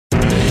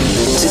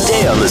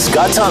today on The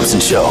Scott Thompson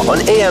Show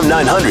on AM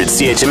 900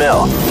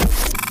 CHML.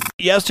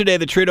 Yesterday,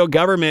 the Trudeau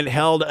government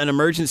held an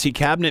emergency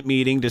cabinet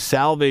meeting to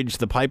salvage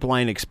the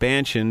pipeline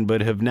expansion,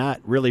 but have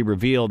not really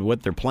revealed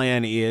what their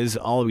plan is.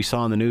 All we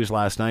saw in the news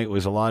last night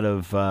was a lot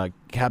of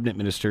cabinet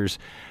ministers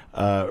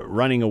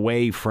running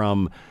away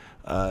from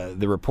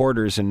the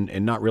reporters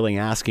and not really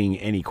asking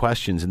any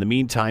questions. In the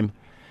meantime,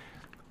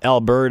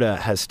 Alberta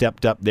has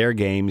stepped up their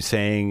game,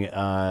 saying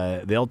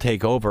they'll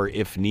take over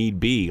if need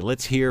be.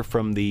 Let's hear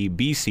from the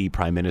BC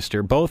Prime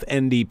Minister, both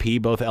NDP,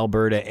 both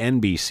Alberta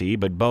and BC,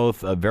 but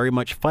both very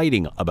much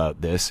fighting about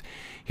this.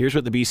 Here's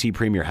what the BC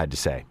Premier had to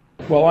say.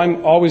 Well,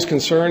 I'm always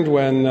concerned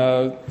when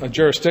a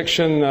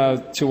jurisdiction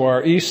to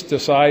our east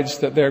decides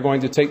that they're going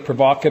to take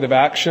provocative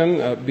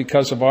action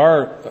because of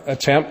our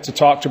attempt to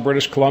talk to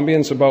British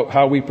Columbians about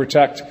how we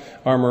protect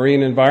our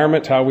marine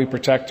environment, how we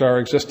protect our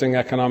existing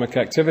economic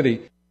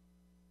activity.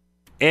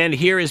 And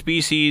here is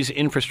BC's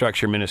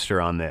infrastructure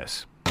minister on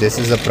this. This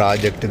is a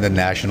project in the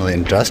national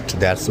interest.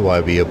 That's why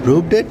we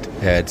approved it.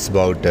 It's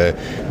about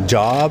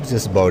jobs,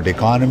 it's about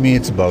economy,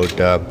 it's about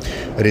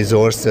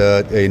resource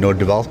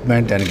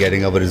development and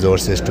getting our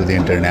resources to the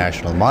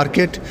international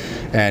market.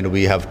 And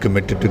we have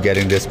committed to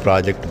getting this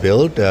project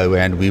built,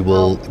 and we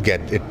will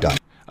get it done.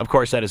 Of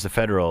course, that is the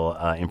federal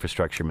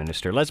infrastructure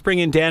minister. Let's bring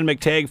in Dan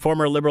McTeague,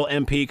 former Liberal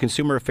MP,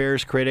 consumer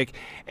affairs critic,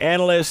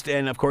 analyst,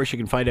 and of course you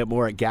can find out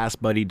more at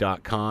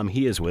gasbuddy.com.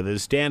 He is with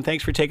us. Dan,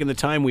 thanks for taking the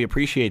time. We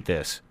appreciate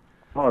this.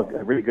 Oh,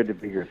 really good to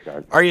be here,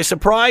 Scott. Are you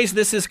surprised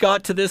this has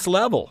got to this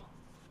level?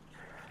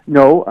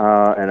 No,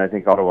 and I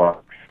think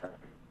Ottawa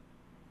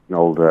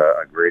signaled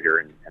a greater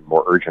and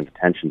more urgent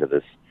attention to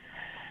this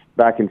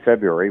back in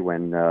February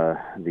when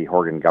the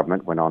Horgan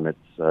government went on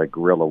its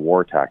guerrilla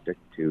war tactic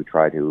to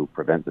try to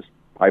prevent this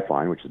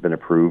pipeline, which has been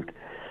approved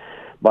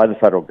by the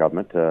federal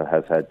government,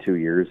 has had 2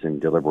 years in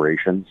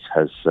deliberations,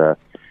 has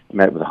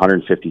met with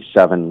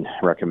 157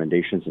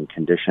 recommendations and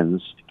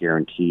conditions to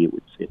guarantee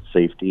its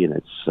safety and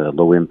its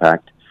low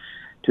impact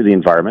to the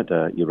environment.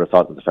 You would have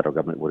thought that the federal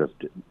government would have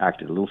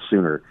acted a little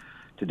sooner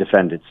to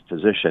defend its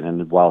position.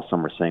 And while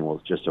some are saying, well,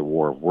 it's just a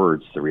war of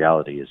words, the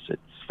reality is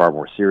it's far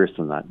more serious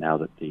than that now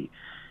that the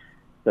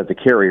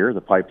carrier,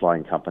 the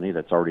pipeline company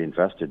that's already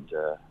invested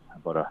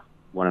about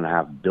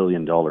 $1.5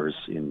 billion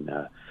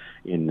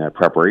in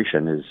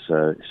preparation, is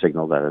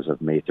signaled that as of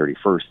May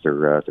 31st,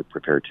 they're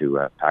prepared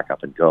to pack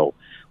up and go,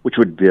 which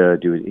would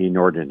do an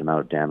inordinate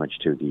amount of damage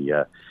to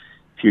the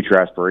future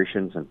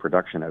aspirations and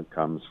production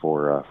outcomes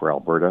for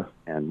Alberta,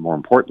 and more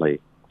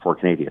importantly, for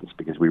Canadians,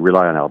 because we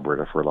rely on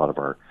Alberta for a lot of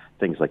our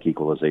things like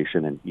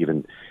equalization and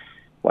even,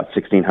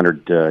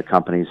 1,600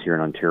 companies here in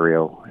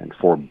Ontario and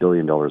 $4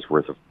 billion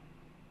worth of.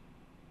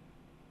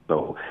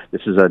 So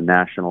this is a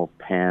national,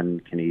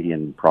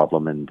 pan-Canadian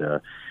problem, and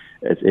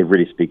it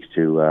really speaks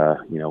to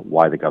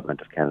why the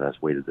government of Canada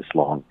has waited this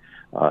long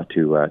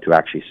to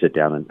actually sit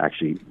down and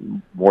actually,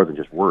 more than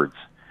just words,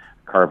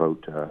 carve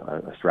out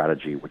a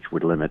strategy which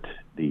would limit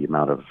the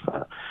amount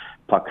of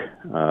puck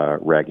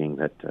ragging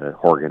that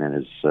Horgan and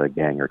his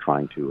gang are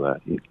trying to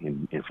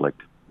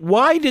inflict.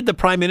 Why did the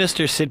Prime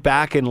Minister sit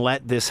back and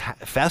let this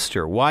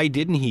fester? Why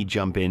didn't he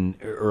jump in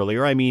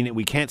earlier? I mean,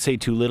 we can't say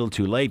too little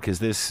too late,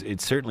 because it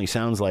certainly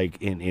sounds like,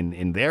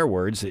 in their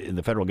words, in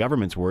the federal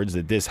government's words,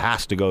 that this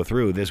has to go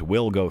through, this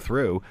will go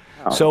through.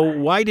 Oh. So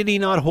why did he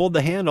not hold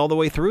the hand all the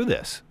way through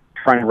this?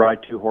 Trying to ride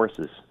two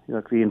horses.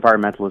 The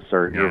environmentalists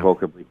are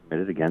irrevocably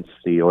committed against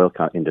the oil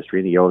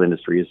industry. The oil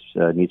industry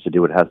needs to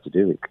do what it has to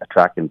do,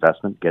 attract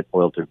investment, get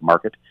oil to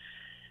market,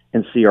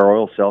 and see our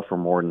oil sell for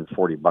more than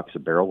 $40 a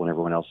barrel when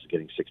everyone else is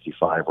getting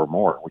 65 or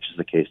more, which is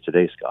the case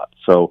today, Scott.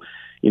 So,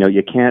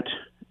 you can't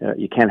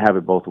have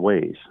it both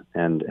ways,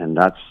 and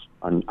that's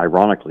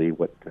ironically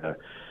what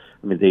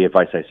the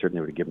advice I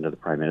certainly would have given to the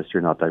Prime Minister.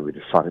 Not that I would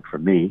have sought it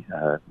from me.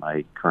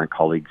 My current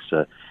colleagues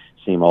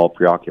seem all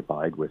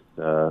preoccupied with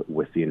the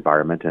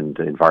environment and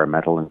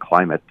environmental and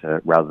climate,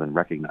 rather than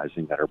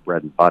recognizing that our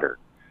bread and butter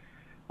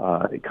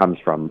it comes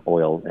from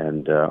oil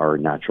and our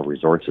natural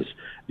resources.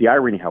 The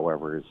irony,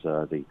 however, is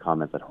the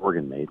comment that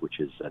Horgan made, which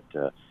is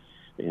that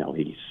he's a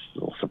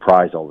little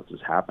surprised all this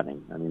is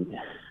happening. I mean,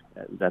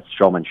 that's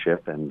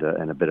showmanship and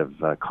a bit of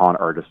con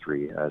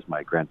artistry, as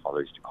my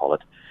grandfather used to call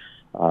it,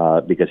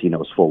 because he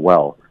knows full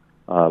well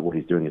what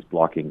he's doing is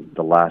blocking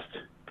the last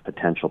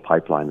potential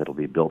pipeline that will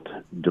be built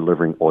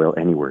delivering oil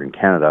anywhere in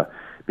Canada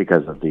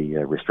because of the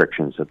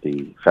restrictions that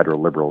the federal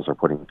Liberals are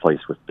putting in place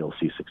with Bill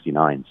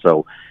C-69.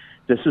 So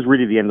this is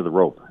really the end of the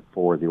rope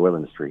for the oil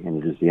industry,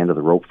 and it is the end of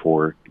the rope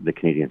for the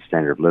Canadian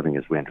standard of living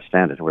as we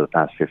understand it. Over the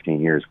past 15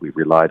 years, we've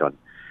relied on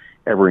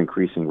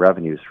ever-increasing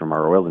revenues from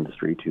our oil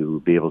industry to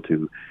be able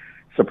to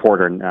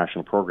support our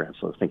national programs.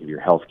 So think of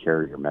your health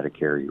care, your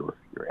Medicare, your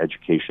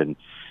education,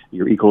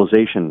 your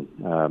equalization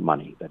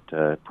money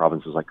that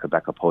provinces like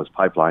Quebec oppose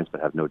pipelines but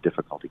have no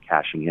difficulty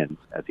cashing in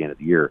at the end of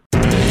the year.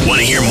 Want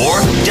to hear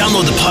more?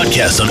 Download the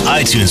podcast on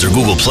iTunes or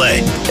Google Play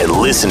and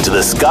listen to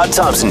The Scott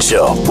Thompson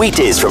Show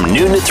weekdays from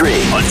noon to 3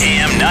 on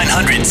AM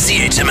 900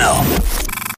 CHML.